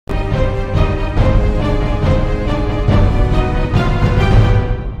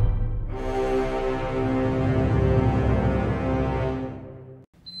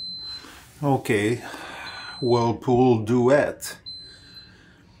Okay, Whirlpool Duet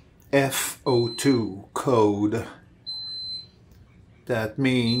F02 code. That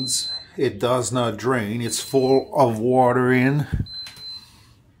means it does not drain. It's full of water in.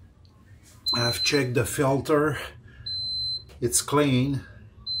 I've checked the filter. It's clean.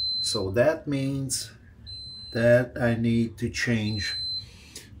 So that means that I need to change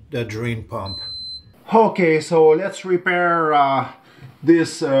the drain pump. Okay, so let's repair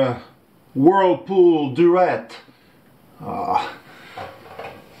this Whirlpool Duet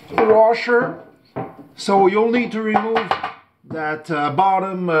washer. So you'll need to remove that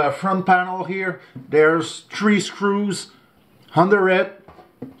bottom front panel here. There's 3 screws under it.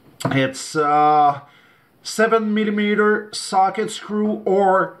 It's 7mm socket screw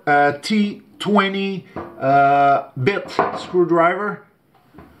or a T20 bit screwdriver.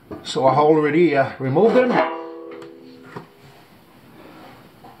 So I already removed them.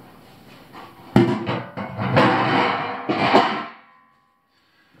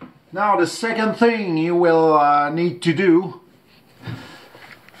 Now the second thing you will need to do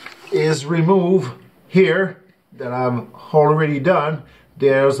is remove here, that I've already done.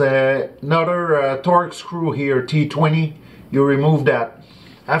 There's another torque screw here, T20. You remove that.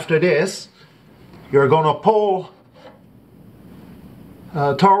 After this, you're gonna pull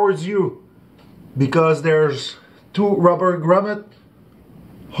towards you, because there's 2 rubber grommets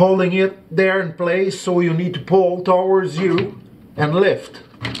holding it there in place, so you need to pull towards you and lift.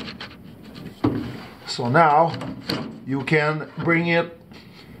 So now you can bring it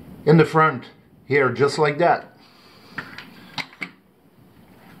in the front here, just like that.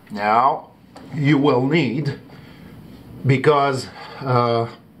 Now you will need, because the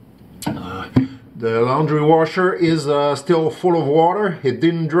laundry washer is still full of water, it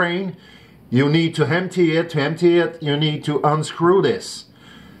didn't drain, you need to empty it. To empty it, you need to unscrew this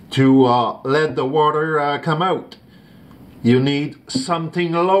to let the water come out. You need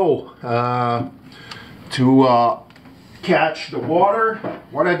something low to catch the water.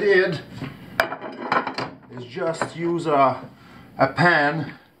 What I did is just use a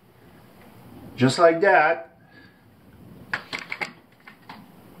pan, just like that,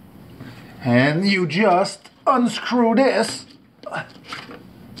 and you just unscrew this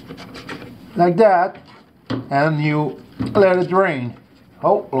like that, and you let it drain.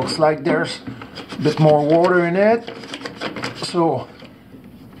 Oh, looks like there's a bit more water in it. So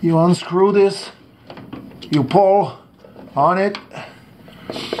you unscrew this, you pull on it,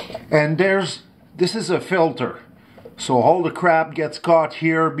 and this is a filter, so all the crap gets caught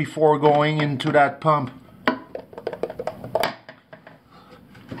here before going into that pump.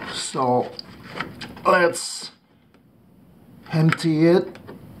 So let's empty it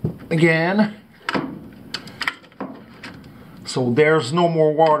again. So there's no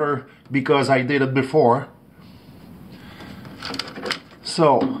more water because I did it before.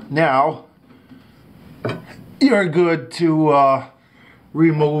 So now you're good to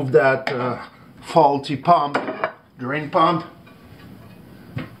remove that faulty pump, drain pump.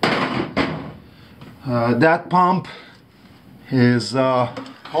 That pump is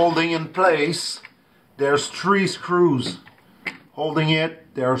holding in place. There's 3 screws holding it.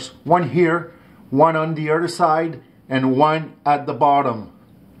 There's one here, one on the other side, and one at the bottom.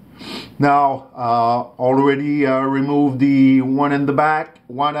 Now already removed the one in the back,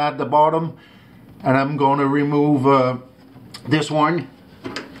 one at the bottom, and I'm going to remove this one.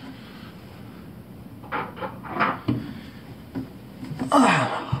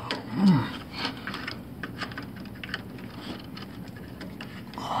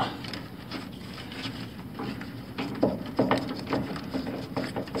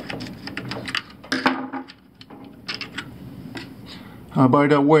 By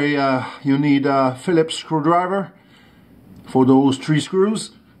the way, you need a Phillips screwdriver for those 3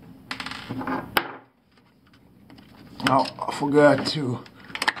 screws. Oh, I forgot to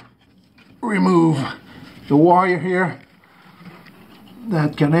remove the wire here.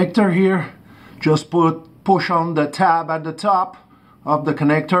 That connector here, just push on the tab at the top of the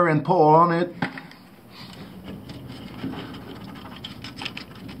connector and pull on it.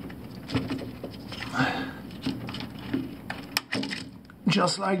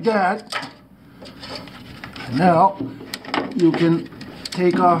 Just like that. Now you can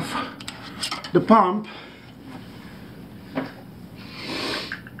take off the pump.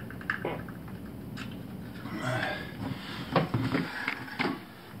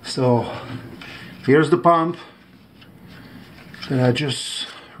 So here's the pump that I just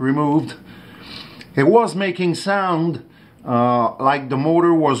removed. It was making sound like the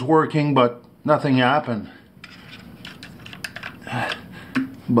motor was working, but nothing happened.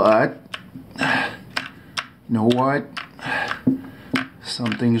 But You know what?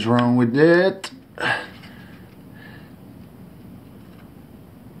 Something's wrong with it.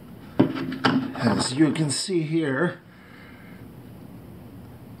 As you can see here,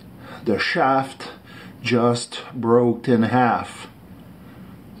 the shaft just broke in half.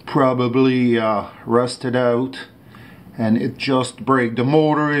 Probably rusted out, and it just broke. The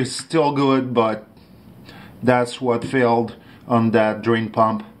motor is still good, but that's what failed on that drain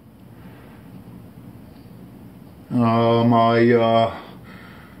pump. My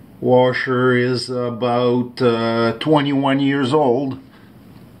washer is about 21 years old,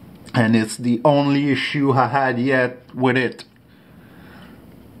 and it's the only issue I had yet with it.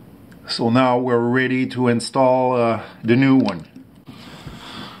 So now we're ready to install the new one.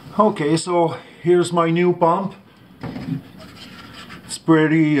 Okay, so here's my new pump. It's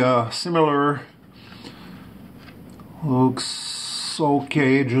pretty similar. Looks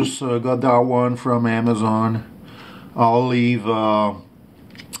okay, just got that one from Amazon. I'll leave the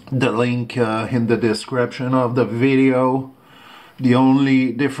link in the description of the video. The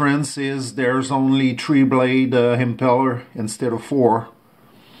only difference is there's only 3-blade impeller instead of 4,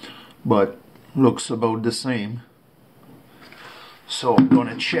 but looks about the same. So I'm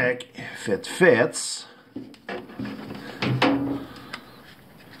gonna check if it fits.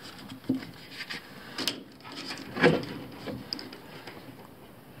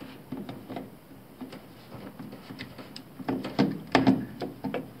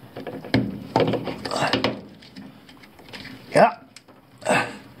 Yeah,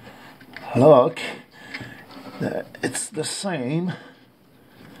 look, it's the same.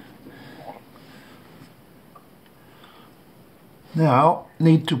 Now,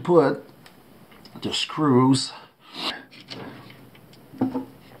 need to put the screws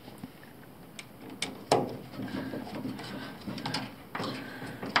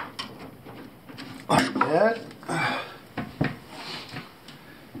like that.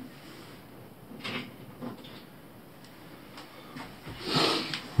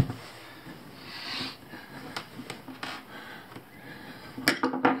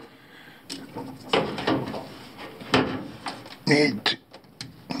 Need to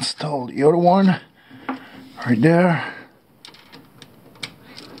install the other one right there.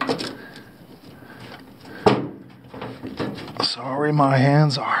 Sorry, my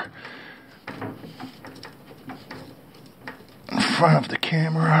hands are in front of the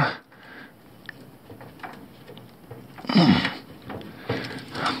camera.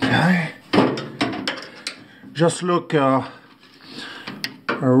 Okay. Just look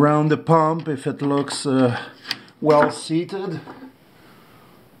around the pump if it looks well seated.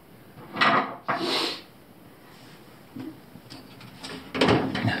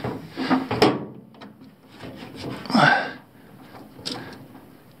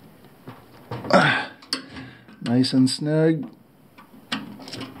 Nice and snug.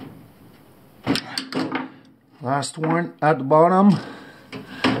 Last one at the bottom.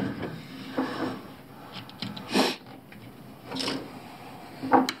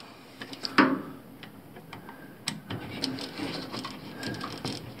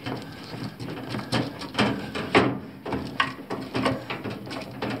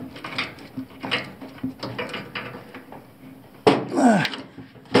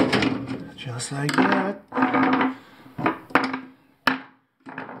 Just like that.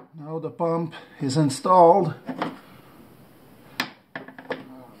 Now the pump is installed.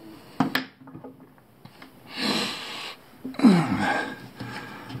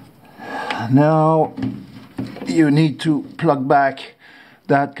 Now you need to plug back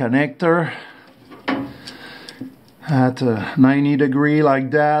that connector at 90 degree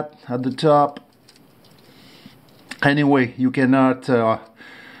like that at the top. Anyway, you cannot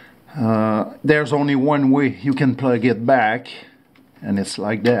there's only one way you can plug it back, and it's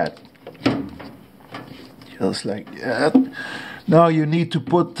like that, just like that. Now you need to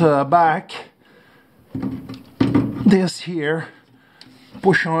put back this here,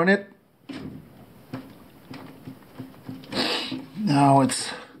 push on it. Now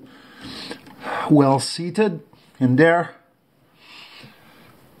it's well seated in there.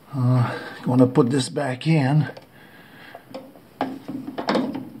 Gonna put this back in.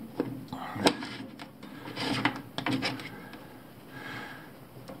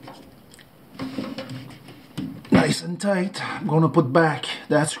 Nice and tight. I'm gonna put back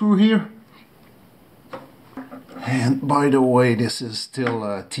that screw here. And by the way, this is still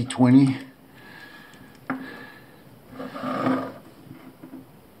a T20.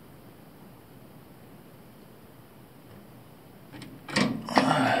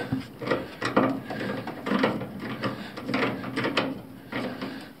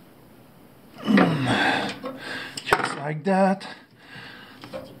 like that.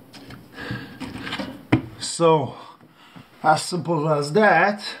 So as simple as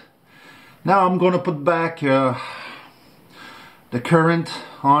that. Now I'm gonna put back the current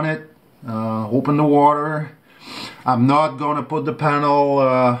on it, open the water. I'm not gonna put the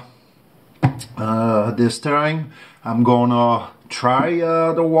panel this time. I'm gonna try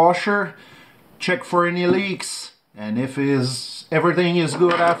the washer, check for any leaks, and if everything is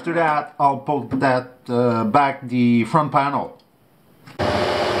good after that, I'll put that back the front panel.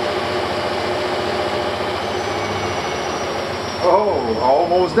 Oh,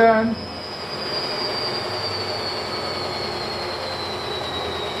 almost done.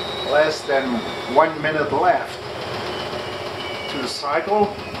 Less than 1 minute left to the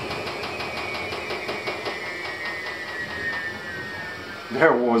cycle.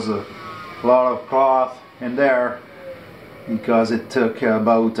 There was a lot of cloth in there because it took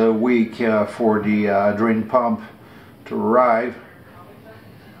about a week for the drain pump to arrive.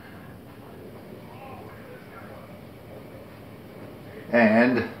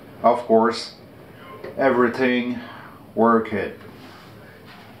 And of course everything worked.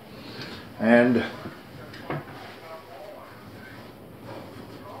 And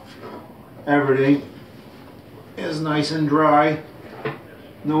everything is nice and dry,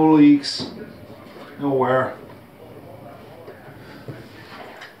 no leaks, nowhere.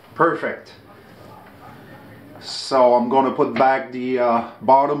 Perfect. So I'm going to put back the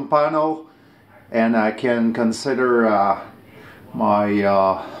bottom panel, and I can consider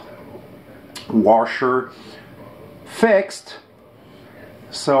my washer fixed.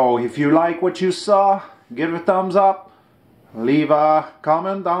 So if you like what you saw, give a thumbs up, leave a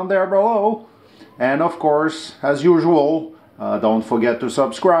comment down there below, and of course, as usual, don't forget to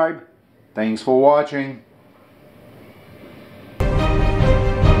subscribe. Thanks for watching.